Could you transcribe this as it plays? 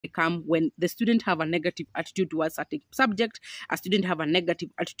come when the student have a negative attitude towards certain subject, a student have a negative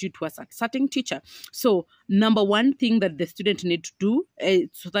attitude towards a certain teacher. So number one thing that the student need to do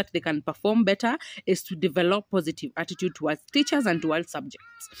so that they can perform better is to develop positive attitude towards teachers and towards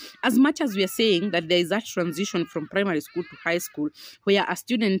subjects. As much as we are saying that there is that transition from primary school to high school, where a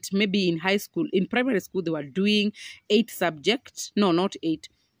student maybe in primary school they were doing 8 subjects, no, not 8,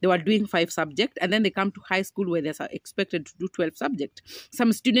 they were doing 5 subjects, and then they come to high school where they're expected to do 12 subjects.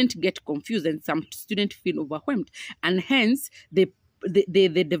 Some students get confused and some students feel overwhelmed, and hence they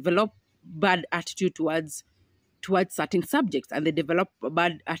develop bad attitude towards certain subjects, and they develop a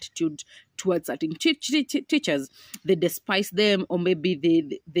bad attitude towards certain teachers. They despise them, or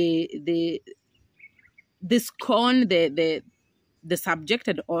maybe they scorn the subject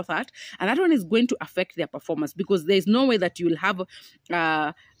and all that, and that one is going to affect their performance, because there is no way that you will have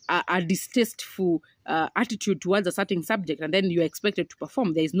a distasteful attitude towards a certain subject and then you are expected to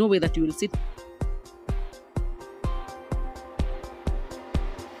perform. There is no way that you will sit.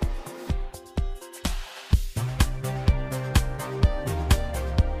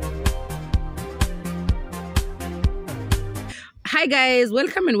 Hi guys,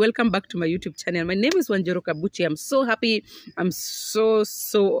 welcome and welcome back to my YouTube channel. My name is Wanjiru Kabuchi. I'm so happy. I'm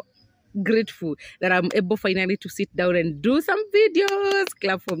so grateful that I'm able finally to sit down and do some videos.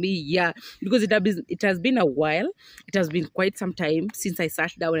 Clap for me, yeah, because it has been a while. It has been quite some time since I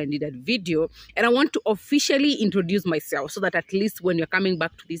sat down and did that video, and I want to officially introduce myself so that at least when you're coming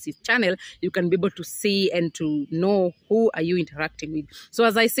back to this channel, you can be able to see and to know who are you interacting with. So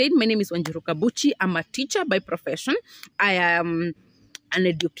as I said, my name is Wanjiru Kabuchi. I'm a teacher by profession. I am an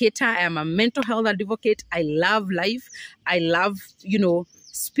educator. I am a mental health advocate. I love life. I love,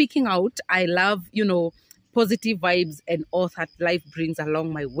 speaking out. I love, positive vibes and all that life brings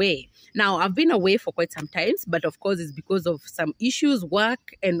along my way. Now, I've been away for quite some time, but of course it's because of some issues,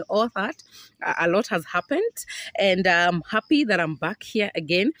 work and all that. A lot has happened, and I'm happy that I'm back here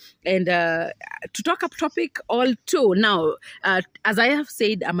again and to talk up topic all too. Now, as I have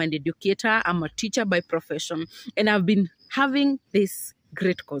said, I'm an educator, I'm a teacher by profession, and I've been having this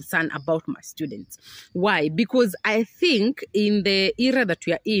great concern about my students. Why? Because I think in the era that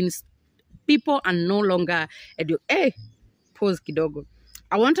we are in, people are no longer pause kidogo.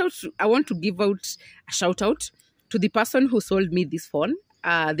 I want to give out a shout out to the person who sold me this phone.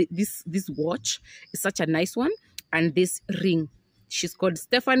 This watch is such a nice one, and this ring. She's called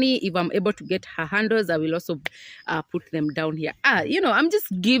Stephanie. If I'm able to get her handles, I will also put them down here. I'm just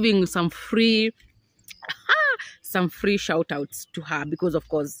giving some free shout outs to her because of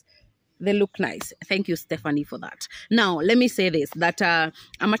course they look nice. Thank you, Stephanie, for that. Now, let me say this, that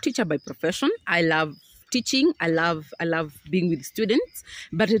I'm a teacher by profession. I love teaching. I love being with students,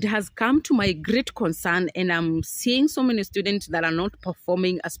 but it has come to my great concern, and I'm seeing so many students that are not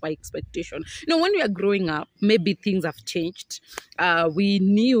performing as per expectation. When we are growing up, maybe things have changed. We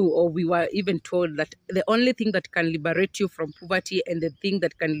knew, or we were even told, that the only thing that can liberate you from poverty and the thing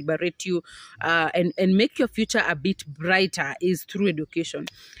that can liberate you and make your future a bit brighter is through education.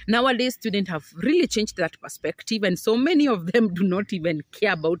 Nowadays, students have really changed that perspective, and so many of them do not even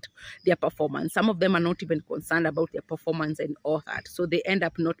care about their performance. Some of them are not even concerned about their performance and all that, so they end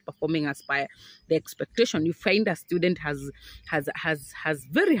up not performing as per the expectation. You find a student has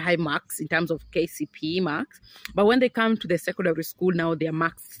very high marks in terms of KCPE marks, but when they come to the secondary school, now their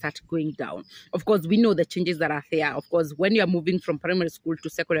marks start going down. Of course, we know the changes that are there. Of course, when you're moving from primary school to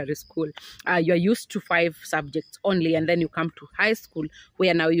secondary school, you're used to 5 subjects only, and then you come to high school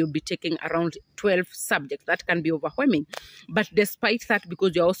where now you'll be taking around 12 subjects. That can be overwhelming, but despite that,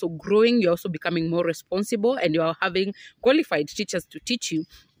 because you're also growing, you're also becoming more responsible, and you're having qualified teachers to teach you.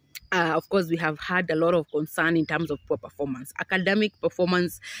 Of course, we have had a lot of concern in terms of poor performance. Academic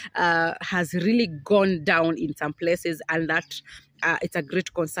performance has really gone down in some places, and that it's a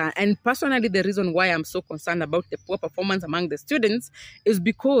great concern. And personally, the reason why I'm so concerned about the poor performance among the students is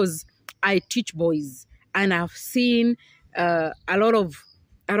because I teach boys, and I've seen a lot of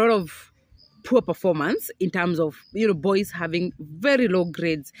poor performance in terms of boys having very low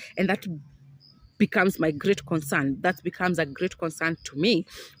grades, and that becomes my great concern. That becomes a great concern to me.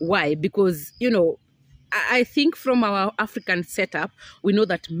 Why? Because I think from our African setup, we know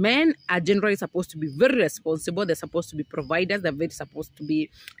that men are generally supposed to be very responsible. They're supposed to be providers. They're very supposed to be,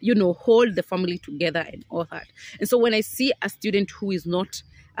 hold the family together and all that. And so when I see a student who is not,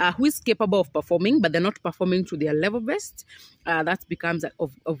 who is capable of performing, but they're not performing to their level best, that becomes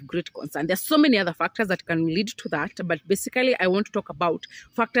of great concern. There's so many other factors that can lead to that, but basically I want to talk about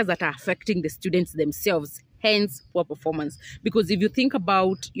factors that are affecting the students themselves hence poor performance. Because if you think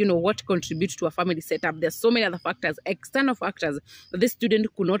about, you know, what contributes to a family setup, there's so many other factors, external factors, that this student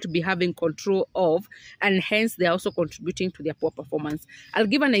could not be having control of, and hence they're also contributing to their poor performance. I'll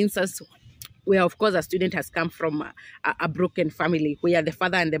give an instance where, of course, a student has come from a broken family where the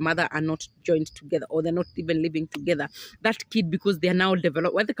father and the mother are not joined together, or they're not even living together. That kid, because they're now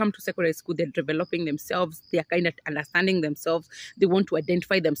developed, when they come to secondary school, they're developing themselves, they're kind of understanding themselves, they want to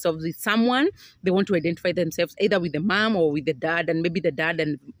identify themselves with someone, they want to identify themselves either with the mom or with the dad, and maybe the dad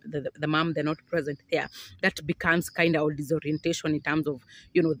and the mom, they're not present there. That becomes kind of disorientation in terms of,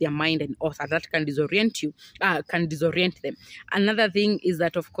 you know, their mind and author. That can disorient you, can disorient them. Another thing is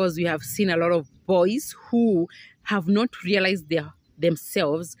that, of course, we have seen a lot of boys who have not realized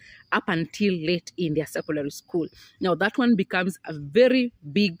themselves up until late in their secondary school. Now that one becomes a very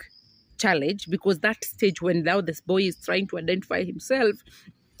big challenge, because that stage when now this boy is trying to identify himself,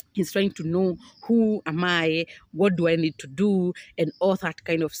 he's trying to know, who am I, what do I need to do, and all that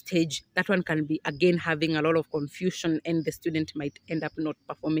kind of stage. That one can be, again, having a lot of confusion, and the student might end up not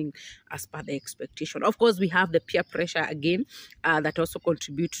performing as per the expectation. Of course, we have the peer pressure again, that also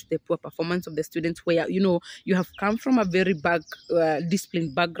contributes to the poor performance of the students, where, you know, you have come from a very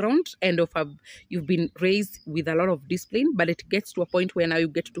disciplined background, and you've been raised with a lot of discipline, but it gets to a point where now you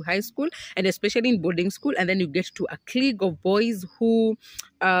get to high school, and especially in boarding school, and then you get to a clique of boys who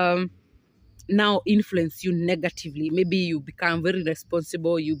now influence you negatively. Maybe you become very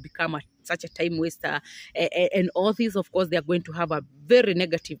responsible, you become such a time waster, and all these, of course, they are going to have a very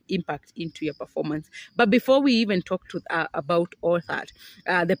negative impact into your performance. But before we even talk about all that,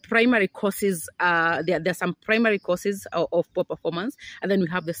 the primary causes, there are some primary causes of poor performance, and then we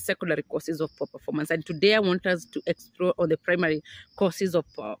have the secondary causes of poor performance. And today I want us to explore on the primary causes of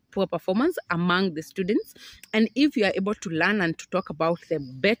poor performance among the students. And if you are able to learn and to talk about them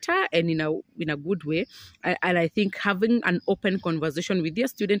better and in a good way, and I think having an open conversation with your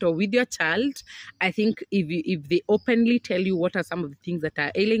student or with your child, I think if they openly tell you what are some of the things that are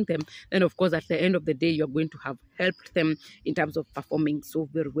ailing them, then of course at the end of the day you're going to have helped them in terms of performing so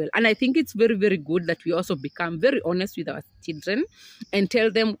very well. And I think it's very, very good that we also become very honest with our children and tell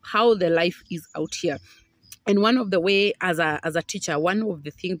them how the life is out here. And one of the way, as a teacher, one of the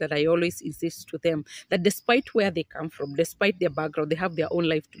things that I always insist to them, that despite where they come from, despite their background, they have their own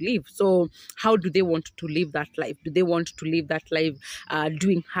life to live. So how do they want to live that life? Do they want to live that life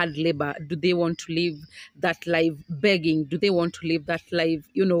doing hard labor? Do they want to live that life begging? Do they want to live that life,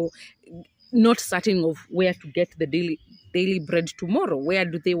 you know, not certain of where to get the daily bread tomorrow? Where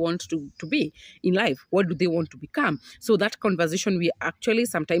do they want to be in life? What do they want to become? So that conversation we actually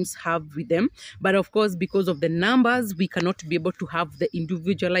sometimes have with them. But of course, because of the numbers, we cannot be able to have the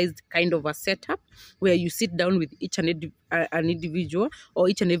individualized kind of a setup where you sit down with each and an individual or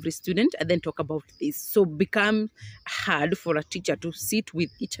each and every student and then talk about this. So become hard for a teacher to sit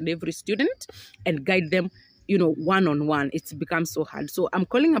with each and every student and guide them, you know, one-on-one. It's become so hard. So I'm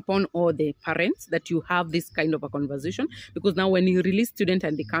calling upon all the parents that you have this kind of a conversation, because now when you release students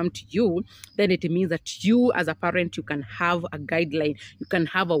and they come to you, then it means that you as a parent, you can have a guideline, you can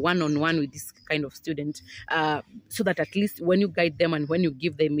have a one-on-one with this kind of student, so that at least when you guide them and when you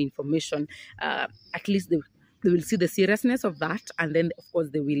give them information, at least they will see the seriousness of that, and then of course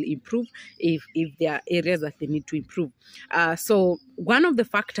they will improve if there are areas that they need to improve. So one of the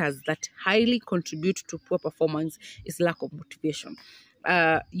factors that highly contribute to poor performance is lack of motivation.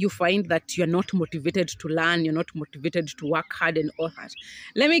 You find that you're not motivated to learn, you're not motivated to work hard and all that.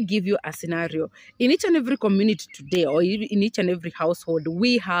 Let me give you a scenario. In each and every community today, or in each and every household,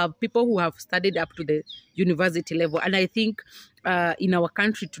 we have people who have studied up to the university level. And I think in our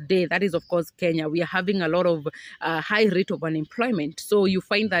country today, that is of course Kenya, we are having a lot of high rate of unemployment. So you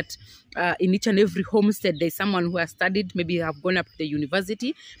find that in each and every homestead, there's someone who has studied, maybe have gone up to the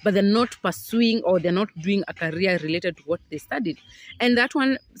university, but they're not pursuing or they're not doing a career related to what they studied. And that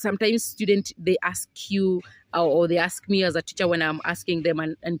one, sometimes students, they ask you, or they ask me as a teacher when I'm asking them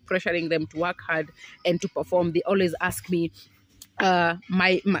and pressuring them to work hard and to perform, they always ask me,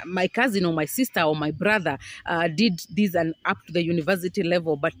 my cousin or my sister or my brother did this and up to the university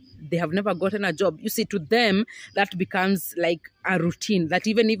level, but they have never gotten a job. You see, to them, that becomes like a routine, that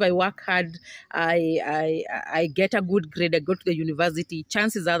even if I work hard, I get a good grade, I go to the university,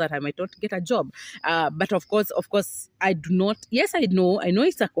 chances are that I might not get a job. But of course, I do not. Yes, I know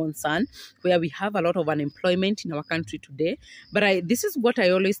it's a concern where we have a lot of unemployment in our country today. But this is what I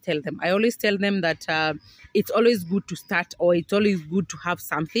always tell them. I always tell them that it's always good to start, or it's always good to have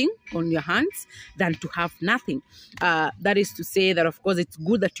something on your hands than to have nothing. That is to say that, of course, it's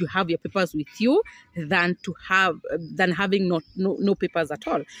good that you have your papers with you than having no papers at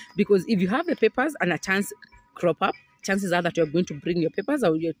all. Because if you have the papers and a chance crop up, chances are that you're going to bring your papers,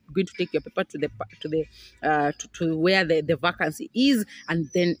 or you're going to take your paper to where the vacancy is, and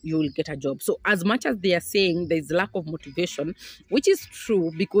then you will get a job. So as much as they are saying there's lack of motivation, which is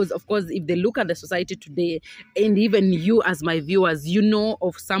true, because of course if they look at the society today, and even you as my viewers, you know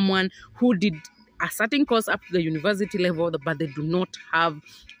of someone who did a certain course up to the university level, but they do not have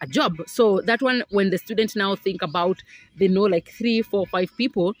a job. So that one, when the students now think about, they know like 3, 4, 5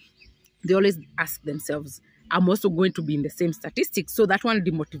 people, they always ask themselves, I'm also going to be in the same statistics. So that one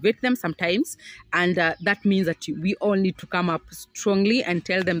demotivate them sometimes. And that means that we all need to come up strongly and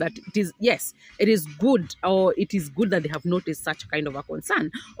tell them that it is, yes, it is good, or it is good that they have noticed such kind of a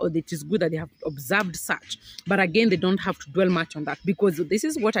concern, or it is good that they have observed such. But again, they don't have to dwell much on that, because this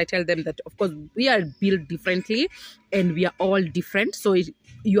is what I tell them, that of course we are built differently and we are all different. So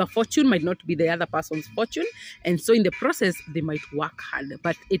your fortune might not be the other person's fortune, and so in the process they might work hard.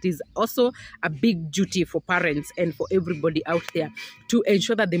 But it is also a big duty for parents and for everybody out there to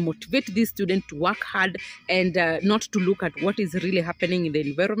ensure that they motivate these students to work hard, and not to look at what is really happening in the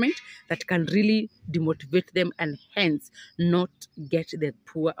environment that can really demotivate them, and hence not get the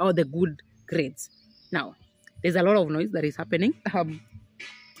poor or the good grades. Now, there's a lot of noise that is happening.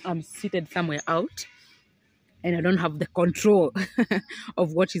 I'm seated somewhere out, and I don't have the control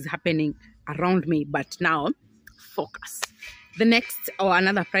of what is happening around me. But now, focus. The next, or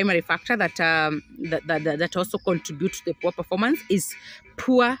another primary factor that that also contributes to the poor performance, is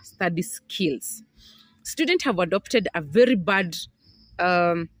poor study skills. Students have adopted a very bad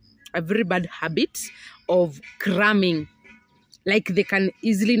habit of cramming. Like, they can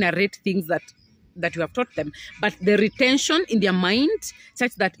easily narrate things that you have taught them, but the retention in their mind,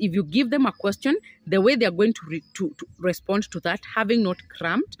 such that if you give them a question, the way they are going to respond to that, having not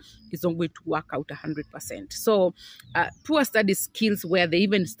crammed, is not going to work out 100%. So poor study skills, where they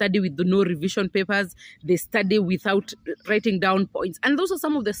even study with no revision papers, they study without writing down points, and those are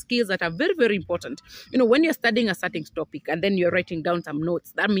some of the skills that are very, very important. You know, when you're studying a certain topic and then you're writing down some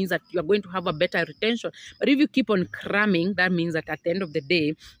notes, that means that you're going to have a better retention. But if you keep on cramming, that means that at the end of the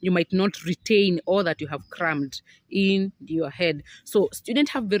day, you might not retain all that you have crammed in your head. So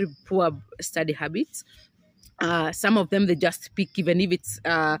students have very poor study habits. Some of them, they just speak, even if it's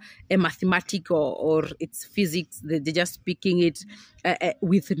a mathematic or it's physics, they're just speaking it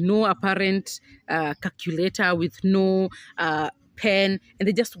with no apparent calculator, with no pen, and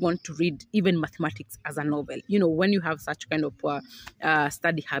they just want to read even mathematics as a novel. You know, when you have such kind of poor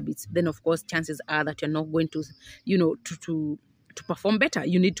study habits, then of course chances are that you're not going to, you know, to perform better.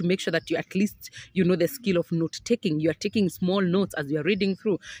 You need to make sure that you at least, you know, the skill of note taking. You are taking small notes as you are reading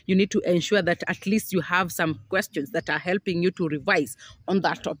through. You need to ensure that at least you have some questions that are helping you to revise on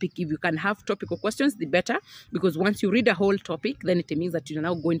that topic. If you can have topical questions, the better, because once you read a whole topic, then it means that you're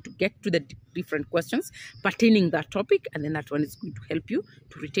now going to get to the different questions pertaining that topic, and then that one is going to help you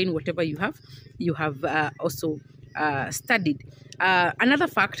to retain whatever you have also studied. Another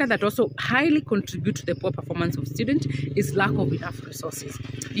factor that also highly contributes to the poor performance of students is lack of enough resources.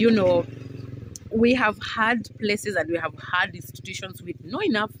 You know, we have had places and we have had institutions with no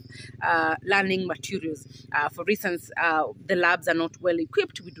enough learning materials. For instance, the labs are not well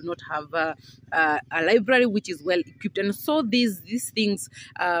equipped. We do not have a library which is well equipped, and so these things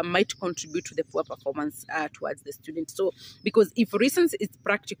might contribute to the poor performance towards the students. So, because if, for instance, it's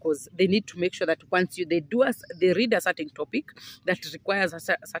practicals, they need to make sure that once they read a certain topic that requires a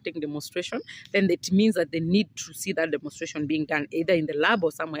certain demonstration, then it means that they need to see that demonstration being done either in the lab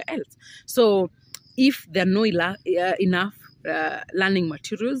or somewhere else. So if there are no enough learning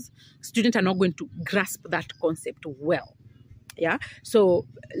materials, students are not going to grasp that concept well. Yeah, so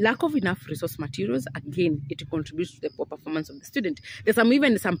lack of enough resource materials, again, it contributes to the poor performance of the student. There's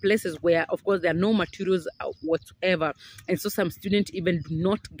even some places where, of course, there are no materials whatsoever, and so some students even do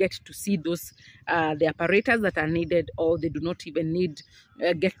not get to see those the apparatus that are needed, or they do not even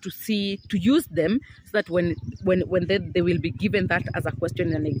get to use them, so that when they will be given that as a question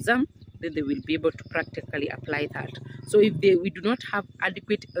in an exam, then they will be able to practically apply that. So if we do not have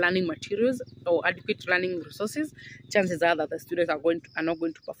adequate learning materials or adequate learning resources, chances are that the students are not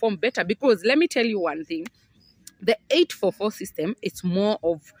going to perform better. Because let me tell you one thing, the 844 system, it's more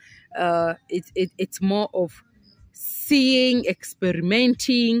of it's more of seeing,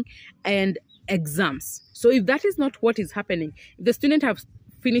 experimenting, and exams. So if that is not what is happening, if the student have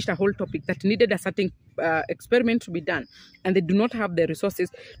finished a whole topic that needed a certain experiment to be done, and they do not have the resources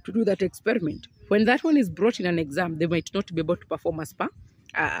to do that experiment, when that one is brought in an exam, they might not be able to perform as per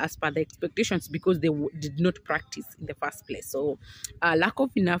as per the expectations because they did not practice in the first place. So lack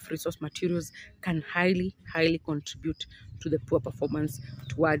of enough resource materials can highly contribute to the poor performance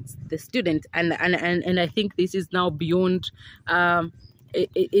towards the student. And I think this is now beyond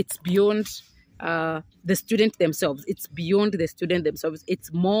it's beyond the student themselves. It's beyond the student themselves.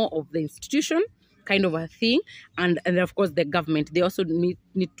 It's more of the institution kind of a thing, and of course the government. They also need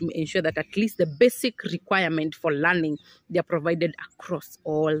to ensure that at least the basic requirement for learning, they are provided across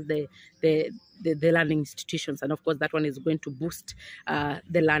all the learning institutions, and of course that one is going to boost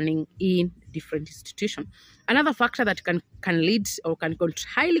the learning in different institutions. Another factor that can lead or can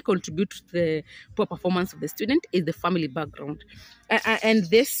highly contribute to the poor performance of the student is the family background, and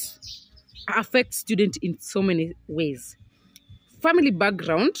this affects students in so many ways. Family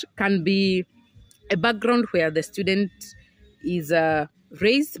background can be a background where the student is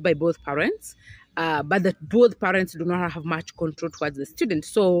raised by both parents, but that both parents do not have much control towards the student.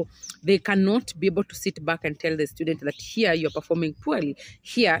 So they cannot be able to sit back and tell the student that here you're performing poorly,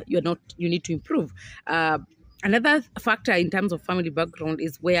 here you're not, you need to improve. Another factor in terms of family background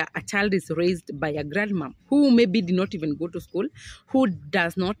is where a child is raised by a grandma who maybe did not even go to school, who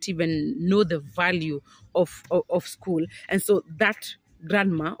does not even know the value of school. And so that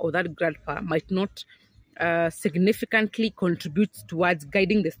grandma or that grandpa might not significantly contribute towards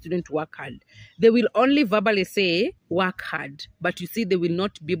guiding the student to work hard. They will only verbally say work hard, but you see, they will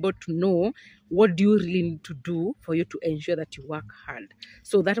not be able to know what do you really need to do for you to ensure that you work hard.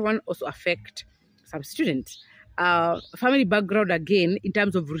 So that one also affects some students. Family background, again, in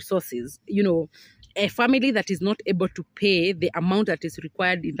terms of resources, you know, a family that is not able to pay the amount that is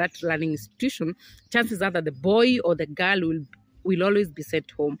required in that learning institution, chances are that the boy or the girl will always be sent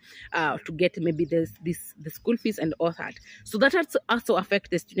home to get maybe the school fees and all that. So that also affects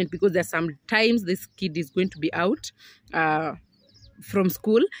the student, because there are some times this kid is going to be out from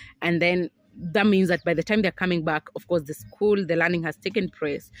school, and then that means that by the time they're coming back, of course, the learning has taken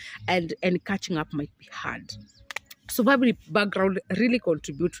place, and catching up might be hard. So family background really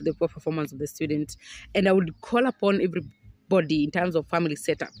contributes to the poor performance of the student. And I would call upon everybody in terms of family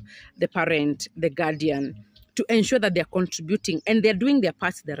setup, the parent, the guardian, to ensure that they're contributing and they're doing their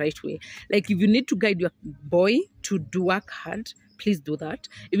parts the right way. Like if you need to guide your boy to do work hard, please do that.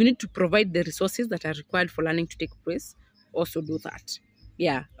 If you need to provide the resources that are required for learning to take place, also do that.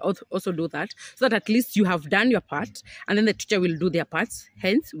 Yeah, also do that, so that at least you have done your part, and then the teacher will do their parts.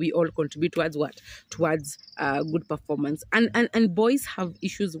 Hence, we all contribute towards what? Towards good performance. And boys have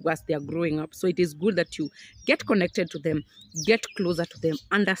issues as they are growing up, so it is good that you get connected to them, get closer to them,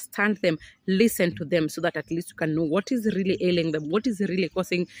 understand them, listen to them, so that at least you can know what is really ailing them, what is really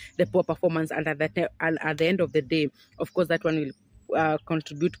causing the poor performance, and at the end of the day, of course, that one will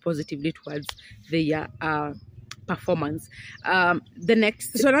contribute positively towards the performance.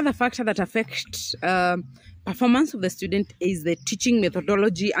 So another factor that affects performance of the student is the teaching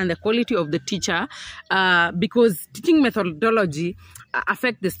methodology and the quality of the teacher, because teaching methodology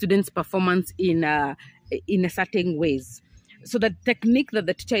affects the student's performance in a certain ways. So the technique that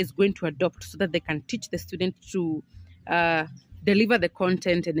the teacher is going to adopt so that they can teach the student to deliver the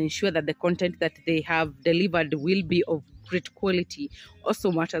content and ensure that the content that they have delivered will be of great quality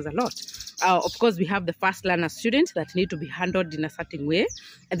also matters a lot. Of course, we have the fast learner students that need to be handled in a certain way,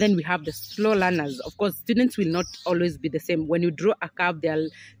 and then we have the slow learners. Of course, students will not always be the same. When you draw a curve,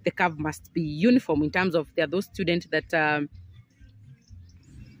 the curve must be uniform in terms of there are those students that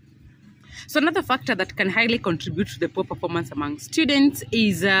So another factor that can highly contribute to the poor performance among students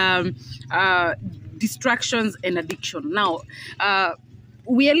is distractions and addiction. Now,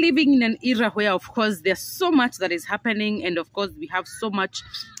 we are living in an era where, of course, there's so much that is happening, and of course, we have so much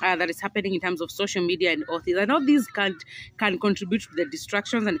that is happening in terms of social media and all these. And all these can contribute to the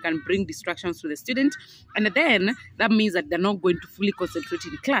distractions and can bring distractions to the student. And then that means that they're not going to fully concentrate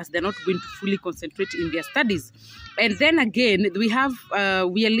in class. They're not going to fully concentrate in their studies. And then again, we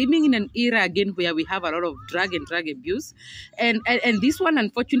are living in an era again where we have a lot of drug abuse, and this one,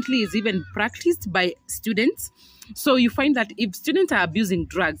 unfortunately, is even practiced by students. So you find that if students are abusing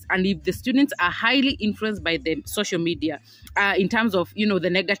drugs, and if the students are highly influenced by the social media, in terms of, you know, the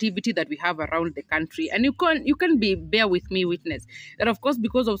negativity that we have around the country, and you can bear with me witness that, of course,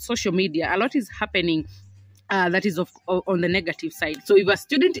 because of social media, a lot is happening that is on the negative side. So if a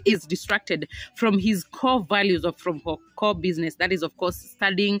student is distracted from his core values or from her core business, that is of course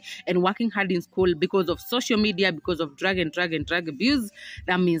studying and working hard in school, because of social media, because of drug abuse,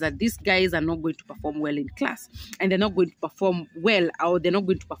 that means that these guys are not going to perform well in class, and they're not going to perform well, or they're not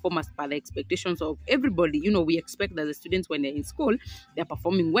going to perform as per the expectations of everybody. We expect that the students, when they're in school, they're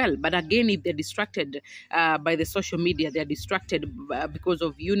performing well, but again, if they're distracted by the social media, they're distracted because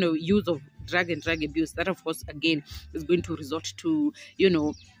of use of drug abuse, that of course again is going to resort to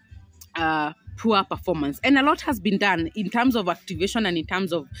poor performance. And a lot has been done in terms of activation and in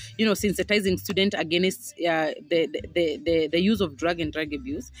terms of sensitizing students against the use of drug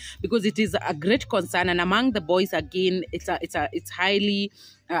abuse, because it is a great concern, and among the boys again it's highly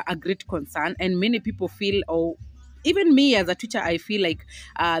a great concern, and many people feel, or even me as a teacher, I feel like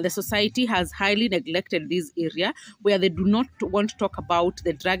the society has highly neglected this area, where they do not want to talk about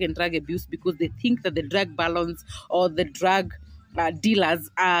the drug abuse, because they think that the drug balance or the drug dealers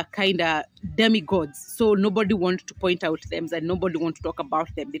are kind of demigods. So nobody wants to point out them, and nobody wants to talk about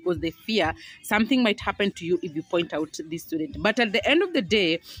them, because they fear something might happen to you if you point out this student. But at the end of the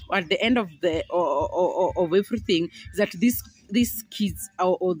day, or at the end of the of everything, is that these kids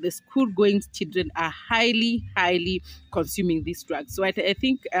or the school-going children are highly consuming these drugs. So I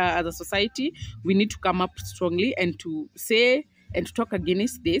think as a society, we need to come up strongly and to say and to talk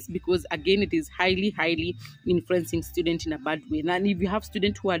against this, because again, it is highly influencing students in a bad way. And if you have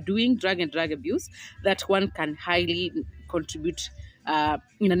students who are doing drug abuse, that one can highly contribute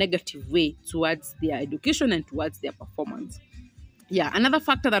in a negative way towards their education and towards their performance. Yeah, another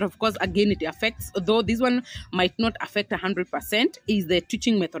factor that of course again it affects, though this one might not affect 100%, is the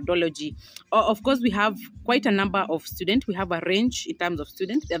teaching methodology. Of course, we have quite a number of students. We have a range in terms of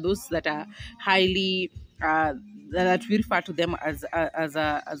students. There are those that are highly that we refer to them as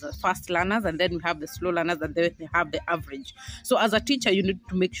fast learners, and then we have the slow learners, and then we have the average. So as a teacher, you need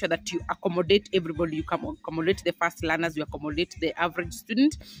to make sure that you accommodate everybody. You can accommodate the fast learners, you accommodate the average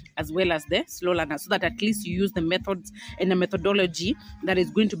student, as well as the slow learners, so that at least you use the methods and the methodology that is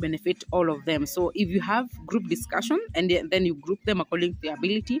going to benefit all of them. So if you have group discussion, and then you group them according to their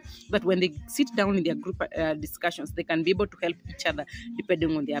ability, but when they sit down in their group discussions, they can be able to help each other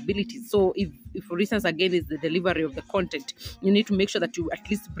depending on their abilities. So if for instance, again, is the delivery of the content, you need to make sure that you at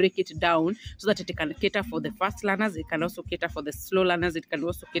least break it down so that it can cater for the fast learners, it can also cater for the slow learners, it can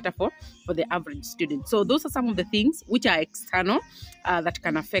also cater for the average student. So those are some of the things which are external that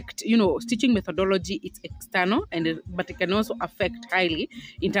can affect, teaching methodology. It's external, but it can also affect highly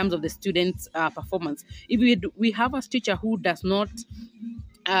in terms of the students' performance. If we have a teacher who does not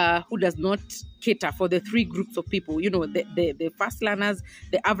cater for the three groups of people, the fast learners,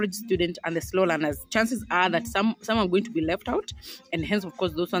 the average student, and the slow learners, chances are that some are going to be left out, and hence of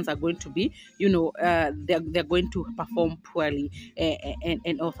course those ones are going to be, they're going to perform poorly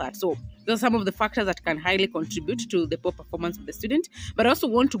and all that. So those are some of the factors that can highly contribute to the poor performance of the student. But I also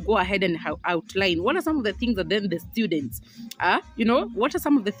want to go ahead and outline what are some of the things that then the students what are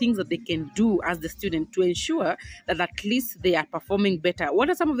some of the things that they can do as the student to ensure that at least they are performing better. What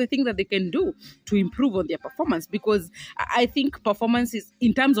are some of the things that they can do to improve on their performance? Because I think performance is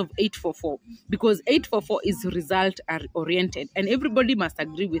in terms of 844, because 844 is result oriented, and everybody must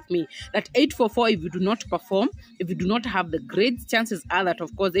agree with me that 844, if you do not perform, if you do not have the grades, chances are that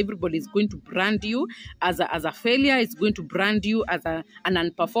of course everybody is going to brand you as a failure. It's going to brand you as an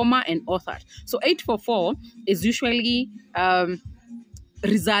unperformer and all that. So 844 is usually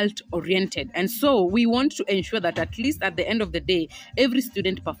result oriented, and so we want to ensure that at least at the end of the day, every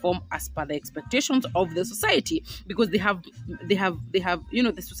student perform as per the expectations of the society, because they have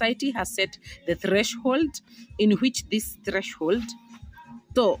the society has set the threshold in which this threshold.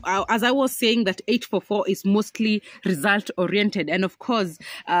 So as I was saying, that 844 is mostly result oriented, and of course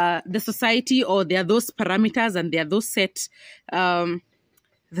the society, or there are those parameters and there are those set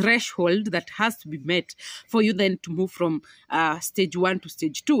threshold that has to be met for you then to move from stage 1 to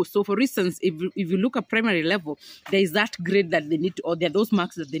stage 2. So for instance, if you look at primary level, there is that grade that they need to, or there are those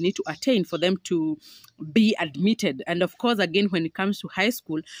marks that they need to attain for them to be admitted. And of course, again, when it comes to high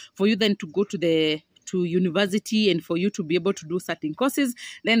school, for you then to go to university and for you to be able to do certain courses,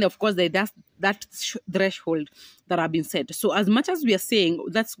 then of course there's that threshold that have been set. So as much as we are saying,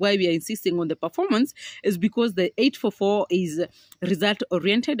 that's why we are insisting on the performance, is because the 844 is result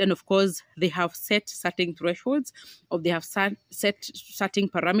oriented, and of course they have set certain thresholds, or they have set certain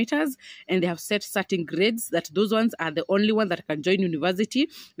parameters, and they have set certain grades, that those ones are the only ones that can join university,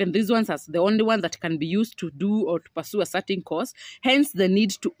 then these ones are the only ones that can be used to do or to pursue a certain course. Hence the need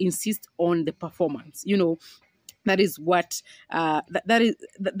to insist on the performance. That is what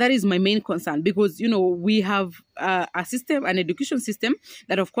that is my main concern, because we have a system, an education system,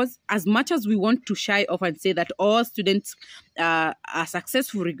 that of course, as much as we want to shy off and say that all students are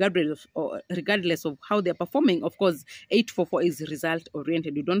successful regardless of how they're performing. Of course, 844 is result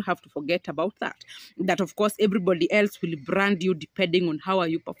oriented. You don't have to forget about that of course everybody else will brand you depending on how are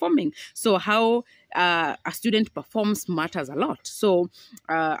you performing. So how a student performs matters a lot. So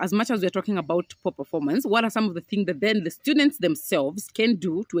as much as we're talking about poor performance, what are some of the things that then the students themselves can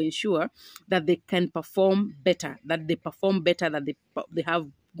do to ensure that they can perform better, that they have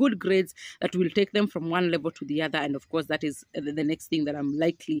good grades that will take them from one level to the other? And of course, that is the next thing that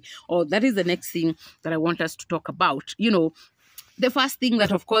that is the next thing that I want us to talk about. The first thing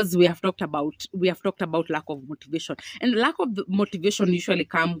that, of course, we have talked about lack of motivation. And lack of motivation usually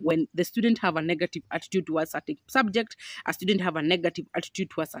come when the student have a negative attitude towards a certain subject, a student have a negative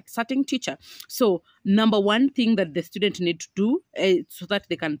attitude towards a certain teacher. So number one thing that the student need to do so that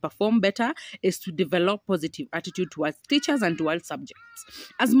they can perform better is to develop positive attitude towards teachers and towards subjects.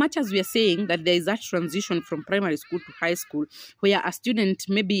 As much as we are saying that there is that transition from primary school to high school, where a student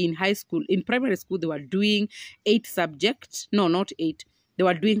maybe in primary school, they were doing 8 subjects, no, not 8. They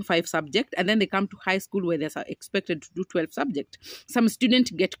were doing 5 subjects, and then they come to high school where they're expected to do 12 subjects. Some students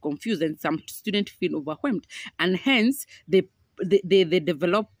get confused and some students feel overwhelmed, and hence they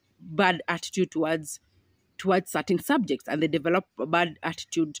develop bad attitude towards certain subjects, and they develop a bad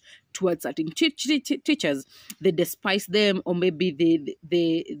attitude towards certain teachers. They despise them, or maybe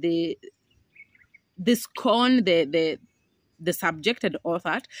they scorn the subject and all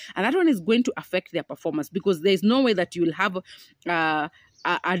that, and that one is going to affect their performance, because there is no way that you will have a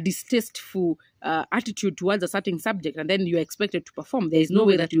distasteful attitude towards a certain subject and then you're expected to perform. There is no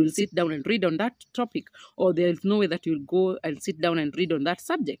way that you will sit down and read on that topic, or there is no way that you will go and sit down and read on that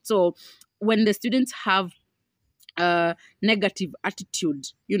subject. So when the students have negative attitude,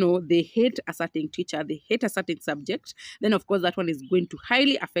 they hate a certain teacher, they hate a certain subject, then of course that one is going to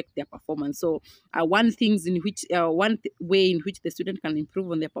highly affect their performance. So one way in which the student can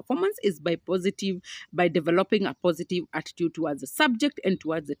improve on their performance is by developing a positive attitude towards the subject and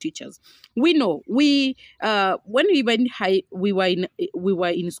towards the teachers. We know when we were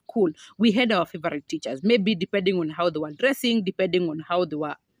in school, we had our favorite teachers, maybe depending on how they were dressing, depending on how they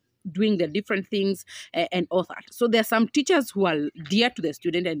were doing the different things and all that. So there are some teachers who are dear to the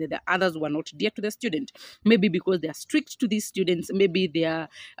student, and there are others who are not dear to the student. Maybe because they are strict to these students. Maybe they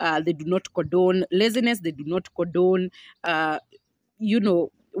do not condone laziness. They do not condone,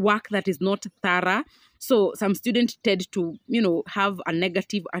 work that is not thorough. So some students tend to, have a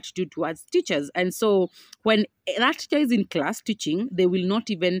negative attitude towards teachers. And so when that teacher is in class teaching, they will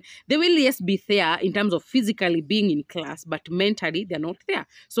yes be there in terms of physically being in class, but mentally they're not there.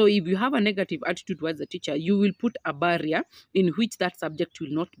 So if you have a negative attitude towards the teacher, you will put a barrier in which that subject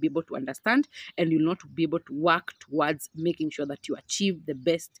will not be able to understand, and you'll not be able to work towards making sure that you achieve the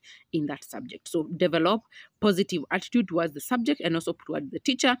best in that subject. So develop positive attitude towards the subject and also towards the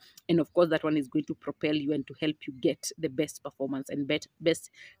teacher. And of course, that one is going to propel you and to help you get the best performance and best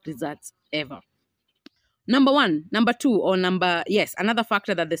results ever. Number one, number two, or another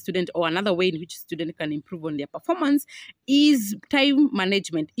factor that the student, or another way in which student can improve on their performance is time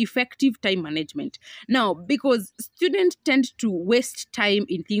management, effective time management. Now, because students tend to waste time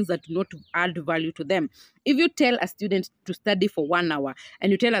in things that do not add value to them. If you tell a student to study for 1 hour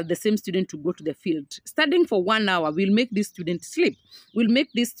and you tell the same student to go to the field, studying for 1 hour will make this student sleep, will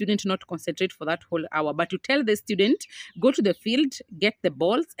make this student not concentrate for that whole hour. But you tell the student, go to the field, get the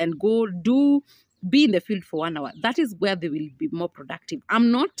balls, and be in the field for 1 hour. That is where they will be more productive. I'm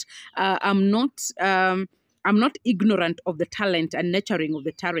not ignorant of the talent and nurturing of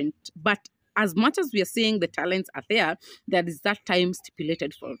the talent, but as much as we are saying the talents are there is that time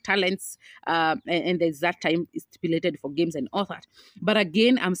stipulated for talents, and there's that time stipulated for games and all that. But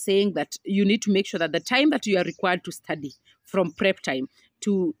again, I'm saying that you need to make sure that the time that you are required to study, from prep time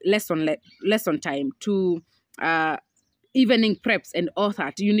to lesson time to evening preps and all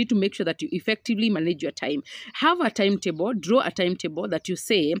that, you need to make sure that you effectively manage your time. Have a timetable, draw a timetable that you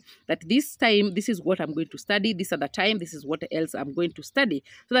say that this time, this is what I'm going to study, this other time, this is what else I'm going to study.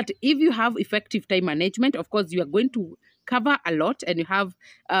 So that if you have effective time management, of course, you are going to cover a lot, and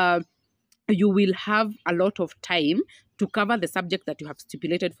you will have a lot of time to cover the subject that you have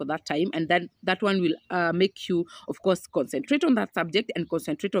stipulated for that time, and then that one will make you, of course, concentrate on that subject and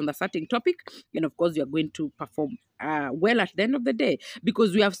concentrate on the certain topic, and of course you are going to perform well at the end of the day.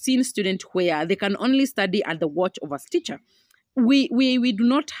 Because we have seen students where they can only study at the watch of a teacher. we do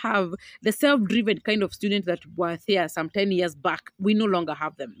not have the self-driven kind of students that were there some 10 years back. We no longer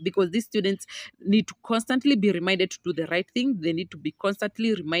have them, because these students need to constantly be reminded to do the right thing. They need to be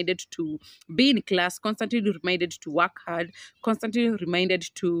constantly reminded to be in class, constantly reminded to work hard, constantly reminded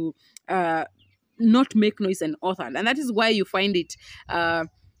to not make noise and author. And that is why you find it a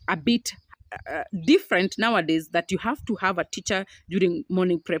bit different nowadays, that you have to have a teacher during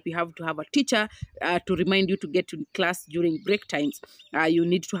morning prep, you have to have a teacher to remind you to get to class during break times, you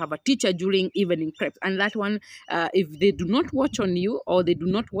need to have a teacher during evening prep. And that one, if they do not watch on you, or they do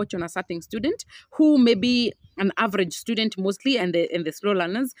not watch on a certain student who may be an average student mostly, and the slow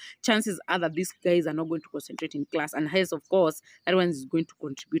learners, chances are that these guys are not going to concentrate in class, and hence, of course, that one is going to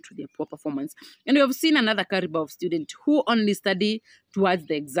contribute to their poor performance. And we have seen another caliber of student who only study towards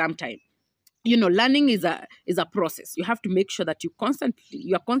the exam time. Learning is a process. You have to make sure that you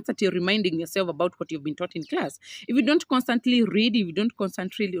are constantly reminding yourself about what you've been taught in class. If you don't constantly read, if you don't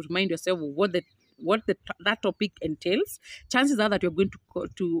constantly remind yourself of what that topic entails, chances are that you're going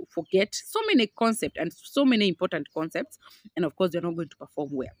to forget so many concepts, and so many important concepts, and of course you're not going to perform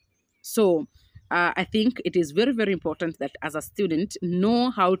well. So I think it is very, very important that as a student, know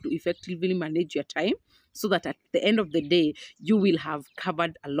how to effectively manage your time, so that at the end of the day, you will have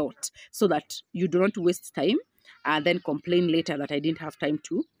covered a lot, so that you do not waste time and then complain later that I didn't have time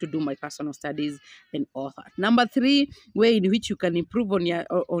to do my personal studies and all that. Number 3 way in which you can improve on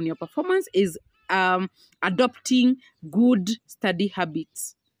your performance is adopting good study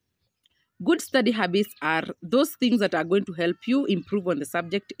habits. Good study habits are those things that are going to help you improve on the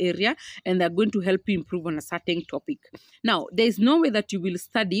subject area, and they're going to help you improve on a certain topic. Now, there is no way that you will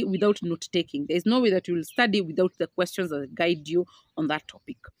study without note-taking. There is no way that you will study without the questions that guide you on that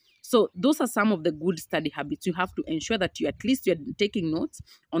topic. So those are some of the good study habits. You have to ensure that you're taking notes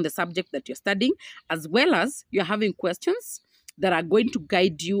on the subject that you're studying, as well as you're having questions that are going to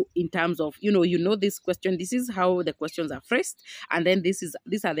guide you in terms of, this question, this is how the questions are phrased, and then these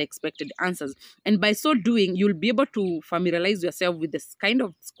are the expected answers. And by so doing, you'll be able to familiarize yourself with this kind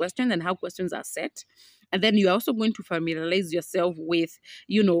of question and how questions are set. And then you're also going to familiarize yourself with,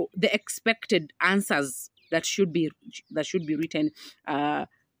 the expected answers that should be written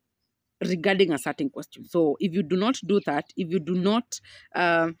regarding a certain question. So if you do not do that, if you do not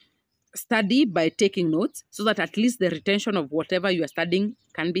study by taking notes, so that at least the retention of whatever you are studying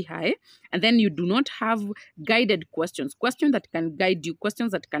can be high, and then you do not have guided questions that can guide you,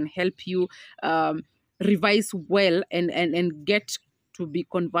 questions that can help you revise well and get to be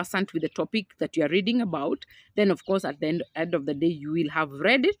conversant with the topic that you are reading about, then of course at the end of the day, you will have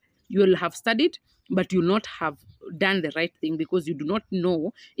read it, you will have studied, but you will not have done the right thing, because you do not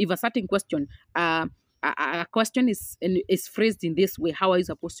know if a certain question a question is phrased in this way. How are you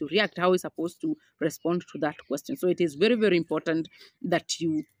supposed to react? How are you supposed to respond to that question? So it is very, very important that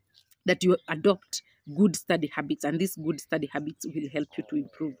you adopt good study habits, and these good study habits will help you to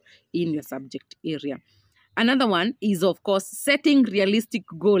improve in your subject area. Another one is, of course, setting realistic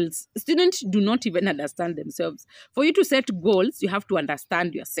goals. Students do not even understand themselves. For you to set goals, you have to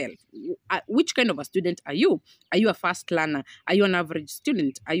understand yourself. Which kind of a student are you? Are you a fast learner? Are you an average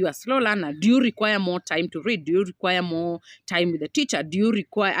student? Are you a slow learner? Do you require more time to read? Do you require more time with the teacher?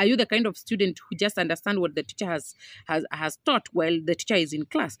 Are you the kind of student who just understand what the teacher has taught while the teacher is in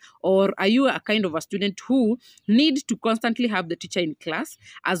class? Or are you a kind of a student who need to constantly have the teacher in class,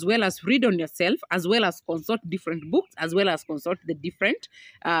 as well as read on yourself, as well as consult different books, as well as consult the different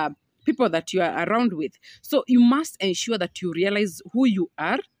people that you are around with? So you must ensure that you realize who you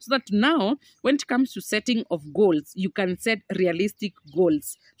are, so that now when it comes to setting of goals, you can set realistic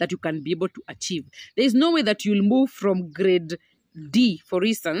goals that you can be able to achieve. There is no way that you'll move from grade D, for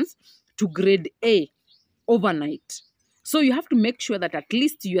instance, to grade A overnight. So you have to make sure that at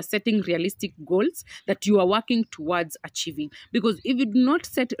least you are setting realistic goals that you are working towards achieving. Because if you do not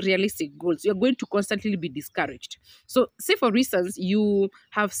set realistic goals, you're going to constantly be discouraged. So say, for instance, you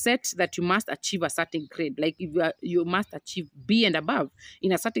have set that you must achieve a certain grade, like if you must achieve B and above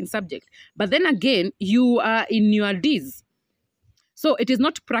in a certain subject. But then again, you are in your Ds. So it is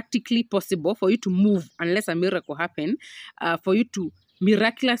not practically possible for you to move, unless a miracle happen, for you to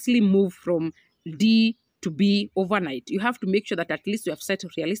miraculously move from D to be overnight. You have to make sure that at least you have set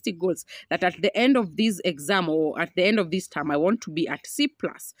realistic goals, that at the end of this exam or at the end of this term, I want to be at C+,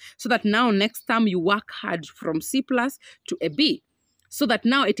 so that now next time you work hard from C+ to a B, so that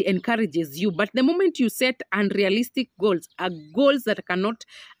now it encourages you. But the moment you set unrealistic goals, are goals that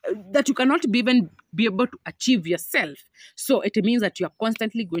you cannot even be able to achieve yourself, so it means that you are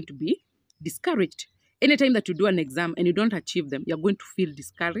constantly going to be discouraged. anytime that you do an exam and you don't achieve them, you're going to feel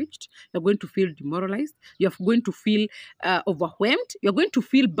discouraged, you're going to feel demoralized, you're going to feel overwhelmed, you're going to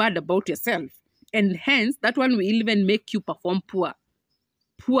feel bad about yourself. And hence, that one will even make you perform poorer.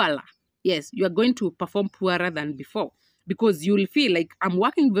 Yes, you are going to perform poorer than before, because you will feel like, I'm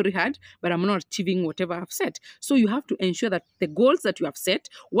working very hard, but I'm not achieving whatever I've set. So you have to ensure that the goals that you have set,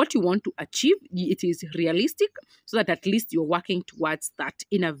 what you want to achieve, it is realistic, so that at least you're working towards that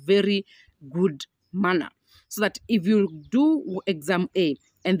in a very good manner. So that if you do exam A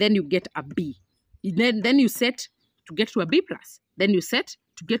and then you get a B, then you set to get to a B plus, then you set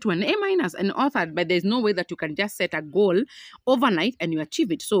to get to an A minus and all that. But there's no way that you can just set a goal overnight and you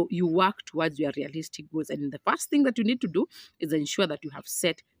achieve it. So you work towards your realistic goals. And the first thing that you need to do is ensure that you have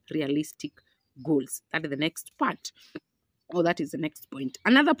set realistic goals. That is the next part. Oh, that is the next point.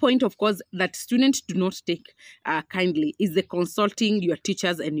 Another point, of course, that students do not take kindly is the consulting your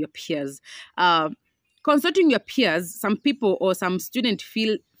teachers and your peers. Consulting your peers, some people or some students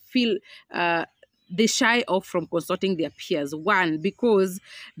feel they shy off from consulting their peers. One, because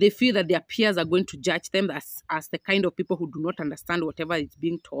they feel that their peers are going to judge them as the kind of people who do not understand whatever is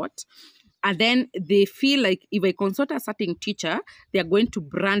being taught. And then they feel like if I consult a certain teacher, they are going to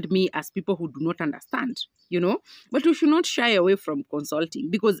brand me as people who do not understand, you know. But we should not shy away from consulting,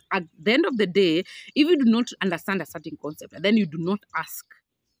 because at the end of the day, if you do not understand a certain concept and then you do not ask,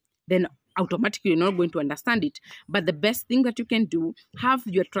 then automatically you're not going to understand it. But the best thing that you can do, have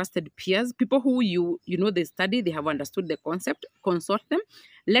your trusted peers, people who you know they study, they have understood the concept, consult them,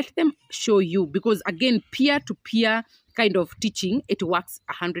 let them show you, because again, peer-to-peer kind of teaching, it works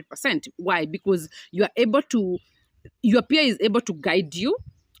 100%. Why? Because you are able to, your peer is able to guide you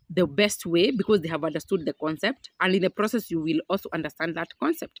the best way, because they have understood the concept, and in the process you will also understand that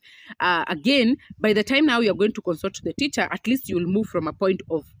concept. Again, by the time now you're going to consult the teacher, at least you will move from a point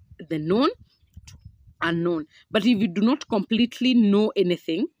of the known to unknown. But if you do not completely know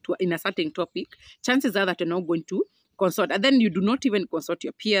anything in a certain topic, chances are that you're not going to consult, and then you do not even consult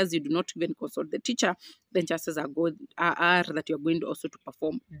your peers, you do not even consult the teacher, then chances are that you're going to also to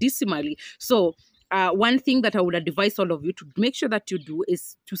perform dismally. So one thing that I would advise all of you to make sure that you do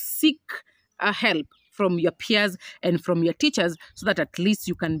is to seek help from your peers and from your teachers, so that at least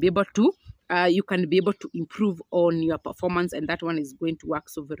you can be able to improve on your performance, and that one is going to work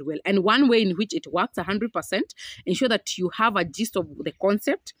so very well. And one way in which it works 100%, ensure that you have a gist of the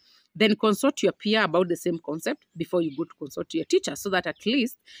concept, then consult your peer about the same concept before you go to consult your teacher, so that at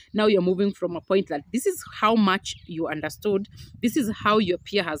least now you're moving from a point that this is how much you understood, this is how your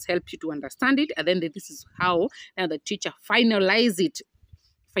peer has helped you to understand it, and then this is how now the teacher finalizes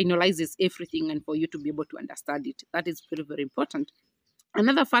everything and for you to be able to understand it. That is very, very important.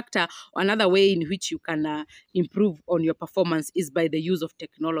 Another factor, or another way in which you can improve on your performance is by the use of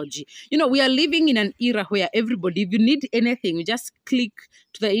technology. You know, we are living in an era where everybody, if you need anything, you just click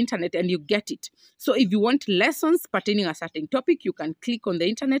to the internet and you get it. So if you want lessons pertaining a certain topic, you can click on the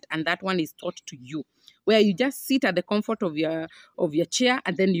internet and that one is taught to you, where you just sit at the comfort of your chair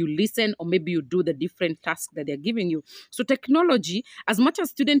and then you listen, or maybe you do the different tasks that they're giving you. So technology, as much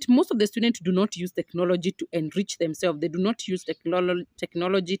as most of the students do not use technology to enrich themselves. They do not use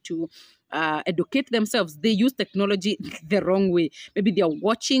technology to educate themselves. They use technology the wrong way. Maybe they are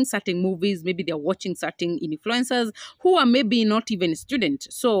watching certain movies, maybe they are watching certain influencers who are maybe not even students.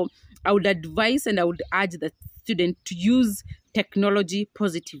 So I would advise and I would urge the student to use technology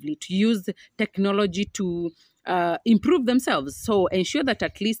positively, to use technology to improve themselves. So ensure that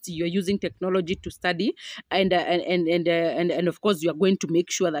at least you're using technology to study, and of course you are going to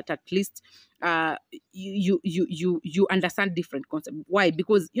make sure that at least you understand different concepts. Why?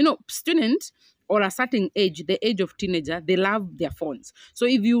 Because students or a certain age, the age of teenager, they love their phones. So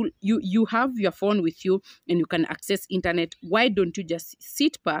if you have your phone with you and you can access internet, why don't you just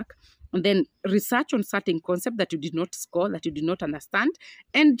sit back and then research on certain concept that you did not score, that you did not understand,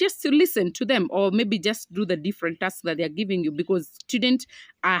 and just to listen to them, or maybe just do the different tasks that they are giving you, because students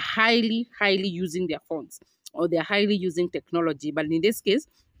are highly using their phones, or they're highly using technology. But in this case,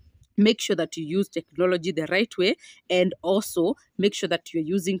 make sure that you use technology the right way, and also make sure that you're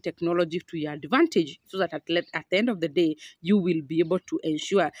using technology to your advantage, so that at the end of the day, you will be able to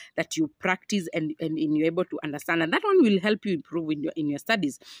ensure that you practice and you're able to understand. And that one will help you improve in your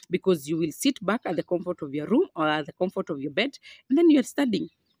studies, because you will sit back at the comfort of your room or at the comfort of your bed, and then you're studying.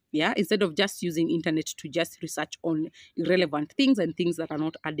 Yeah, instead of just using internet to just research on irrelevant things and things that are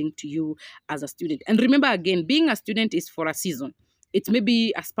not adding to you as a student. And remember, again, being a student is for a season. It's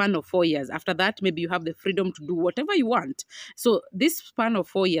maybe a span of 4 years. After that, maybe you have the freedom to do whatever you want. So this span of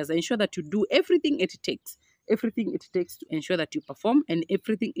 4 years, ensure that you do everything it takes everything it takes to ensure that you perform, and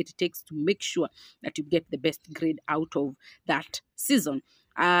everything it takes to make sure that you get the best grade out of that season.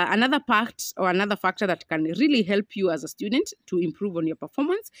 Another part or another factor that can really help you as a student to improve on your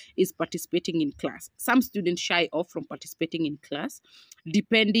performance is participating in class. Some students shy off from participating in class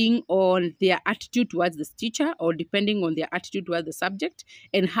depending on their attitude towards this teacher, or depending on their attitude towards the subject,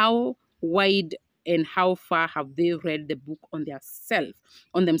 and how wide and how far have they read the book on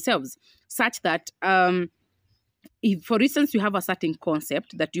themselves, such that if, for instance, you have a certain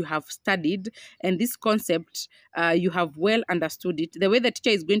concept that you have studied, and this concept you have well understood it, the way the teacher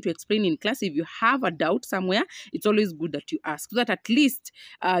is going to explain in class, if you have a doubt somewhere, it's always good that you ask, so that at least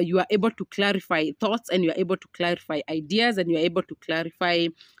you are able to clarify thoughts, and you are able to clarify ideas, and you are able to clarify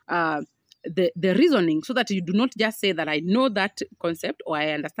the reasoning, so that you do not just say that I know that concept or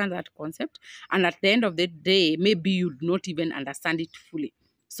I understand that concept, and at the end of the day, maybe you do not even understand it fully.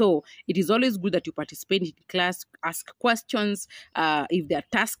 So it is always good that you participate in class, ask questions. If there are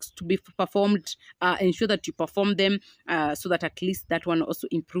tasks to be performed, ensure that you perform them, so that at least that one also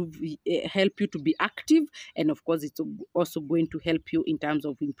help you to be active. And of course, it's also going to help you in terms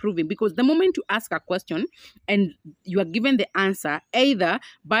of improving, because the moment you ask a question and you are given the answer either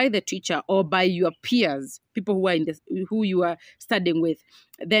by the teacher or by your peers, people who are who you are studying with,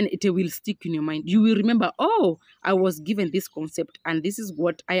 then it will stick in your mind. You will remember, oh, I was given this concept, and this is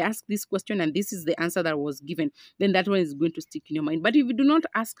what I asked this question, and this is the answer that was given. Then that one is going to stick in your mind. But if you do not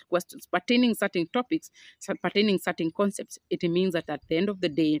ask questions pertaining certain topics, pertaining certain concepts, it means that at the end of the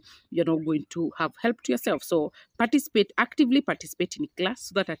day, you're not going to have helped yourself. So actively participate in class,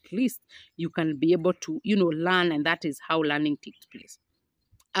 so that at least you can be able to, learn, and that is how learning takes place.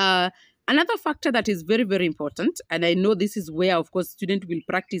 Another factor that is very, very important, and I know this is where, of course, students will not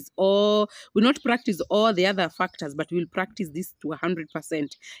practice all the other factors, but will practice this to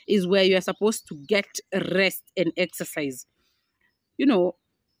 100%, is where you are supposed to get rest and exercise.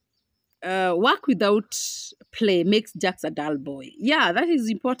 Work without play makes Jack a dull boy. Yeah, that is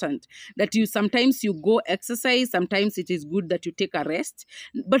important. That sometimes you go exercise, sometimes it is good that you take a rest,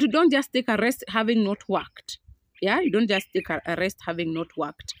 but you don't just take a rest having not worked. Yeah, you don't just take a rest having not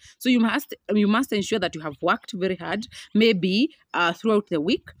worked. So you must ensure that you have worked very hard, maybe throughout the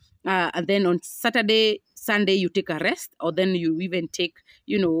week, and then on Saturday, Sunday, you take a rest, or then you even take,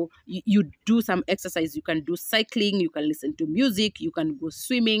 you do some exercise. You can do cycling, you can listen to music, you can go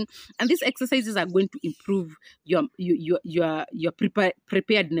swimming, and these exercises are going to improve your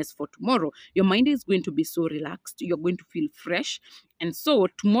preparedness for tomorrow. Your mind is going to be so relaxed. You're going to feel fresh, and so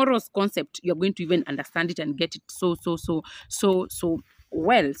tomorrow's concept, you're going to even understand it and get it so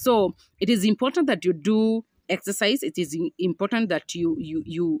well. So it is important that you do exercise. It is important that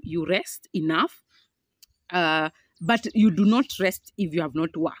you rest enough. But you do not rest if you have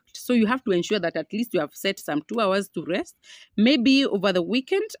not worked. So you have to ensure that at least you have set some 2 hours to rest, maybe over the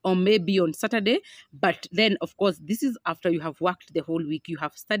weekend or maybe on Saturday. But then, of course, this is after you have worked the whole week. You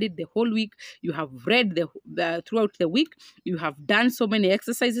have studied the whole week. You have read throughout the week. You have done so many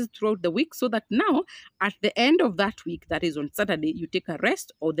exercises throughout the week, so that now at the end of that week, that is on Saturday, you take a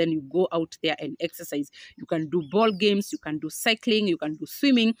rest, or then you go out there and exercise. You can do ball games, you can do cycling, you can do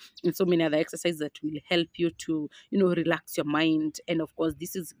swimming, and so many other exercises that will help you to relax your mind. And of course,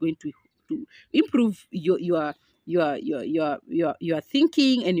 this is going to improve your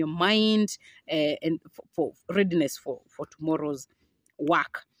thinking and your mind, and for readiness for tomorrow's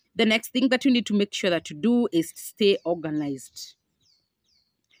work. The next thing that you need to make sure that you do is stay organized.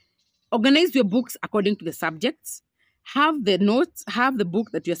 Organize your books according to the subjects. Have the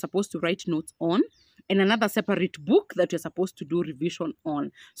book that you're supposed to write notes on, and another separate book that you're supposed to do revision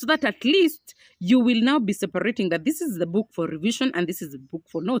on, so that at least you will now be separating that this is the book for revision and this is the book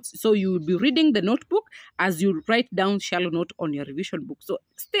for notes. So you will be reading the notebook as you write down shallow note on your revision book. So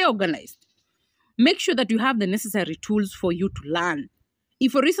stay organized. Make sure that you have the necessary tools for you to learn.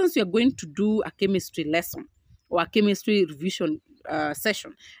 If, for instance, you're going to do a chemistry lesson or a chemistry revision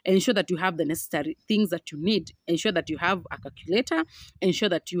session, ensure that you have the necessary things that you need. Ensure that you have a calculator, ensure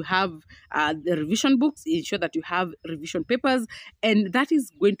that you have the revision books, ensure that you have revision papers, and that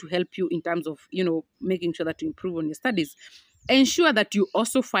is going to help you in terms of, making sure that you improve on your studies. Ensure that you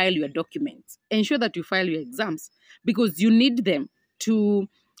also file your documents. Ensure that you file your exams, because you need them to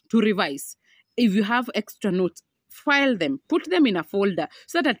revise. If you have extra notes, file them, put them in a folder,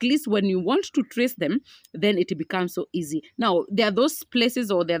 so that at least when you want to trace them, then it becomes so easy. Now, there are those places,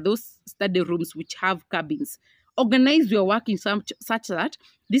 or there are those study rooms which have cabins Organize your work in such that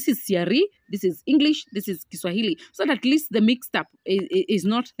this is CRE, this is English, this is Kiswahili, so that at least the mixed up is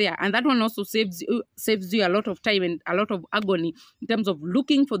not there. And that one also saves you a lot of time and a lot of agony in terms of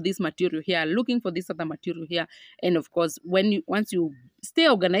looking for this material here, looking for this other material here. And of course, once you stay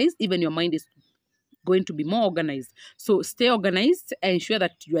organized, even your mind is going to be more organized. So stay organized, ensure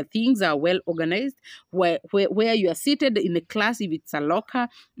that your things are well organized. Where you are seated in the class, if it's a locker,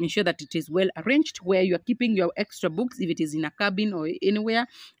 ensure that it is well arranged. Where you are keeping your extra books, if it is in a cabin or anywhere,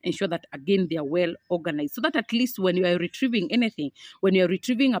 ensure that again they are well organized, so that at least when you are retrieving anything, when you are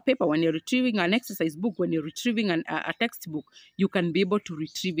retrieving a paper, when you're retrieving an exercise book, when you're retrieving a textbook, you can be able to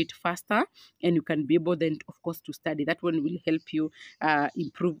retrieve it faster, and you can be able then, of course, to study. That one will help you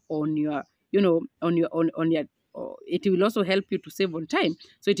improve on your it will also help you to save on time.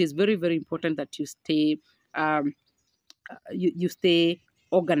 So it is very, very important that you stay you stay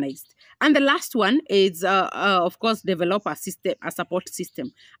organized. And the last one is of course, develop a support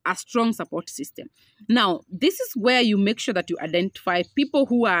system, a strong support system. Now this is where you make sure that you identify people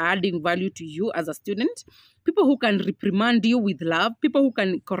who are adding value to you as a student, people who can reprimand you with love, people who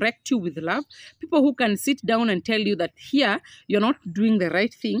can correct you with love, people who can sit down and tell you that here you're not doing the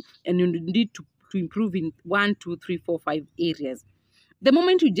right thing and you need to improve in 1, 2, 3, 4, 5 areas. The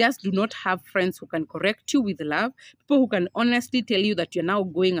moment you just do not have friends who can correct you with love, people who can honestly tell you that you're now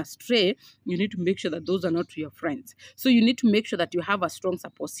going astray, you need to make sure that those are not your friends. So you need to make sure that you have a strong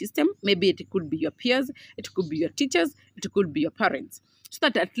support system. Maybe it could be your peers, it could be your teachers, it could be your parents. So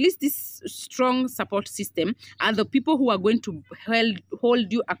that at least this strong support system are the people who are going to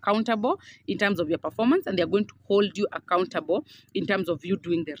hold you accountable in terms of your performance, and they're going to hold you accountable in terms of you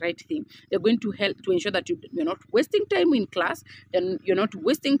doing the right thing. They're going to help to ensure that you're not wasting time in class, then you're not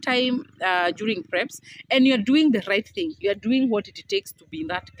wasting time during preps, and you're doing the right thing. You're doing what it takes to be in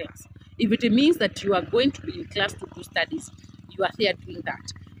that class. If it means that you are going to be in class to do studies, you are there doing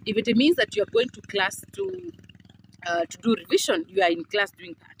that. If it means that you are going to class to do revision, you are in class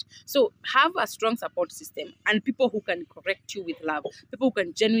doing that. So have a strong support system and people who can correct you with love, people who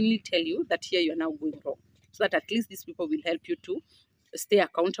can genuinely tell you that here you are now going wrong, so that at least these people will help you to stay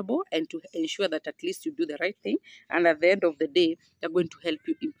accountable and to ensure that at least you do the right thing. And at the end of the day, they're going to help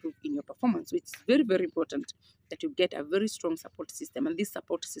you improve in your performance. So it's very, very important that you get a very strong support system. And this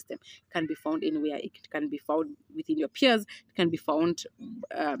support system can be found anywhere. It can be found within your peers. It can be found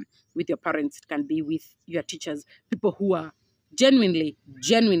with your parents. It can be with your teachers, people who are genuinely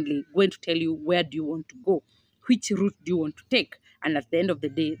going to tell you where do you want to go, which route do you want to take. And at the end of the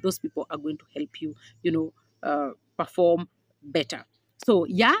day, those people are going to help you, perform better. So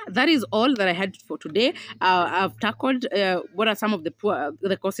yeah, that is all that I had for today. I've tackled what are some of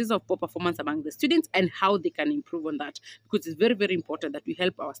the causes of poor performance among the students and how they can improve on that, because it's very, very important that we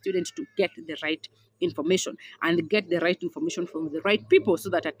help our students to get the right information and get the right information from the right people, so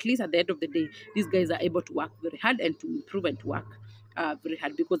that at least at the end of the day, these guys are able to work very hard and to improve and to work very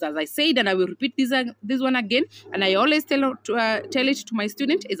hard. Because as I said, and I will repeat this one again, and I always tell it to my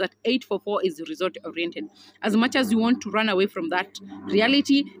student, is that 844 is result oriented. As much as you want to run away from that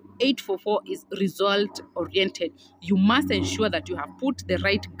reality, 844 is result oriented. You must ensure that you have put the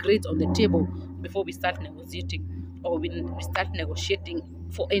right grades on the table before we start negotiating, or when we start negotiating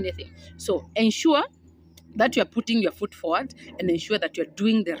for anything. So ensure that you are putting your foot forward and ensure that you're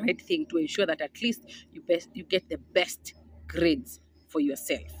doing the right thing to ensure that at least you get the best grades for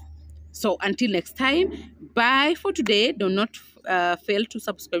yourself. So until next time, bye for today. Do not fail to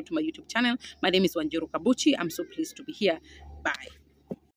subscribe to my YouTube channel. My name is Wanjiru Kabuchi. I'm so pleased to be here. Bye.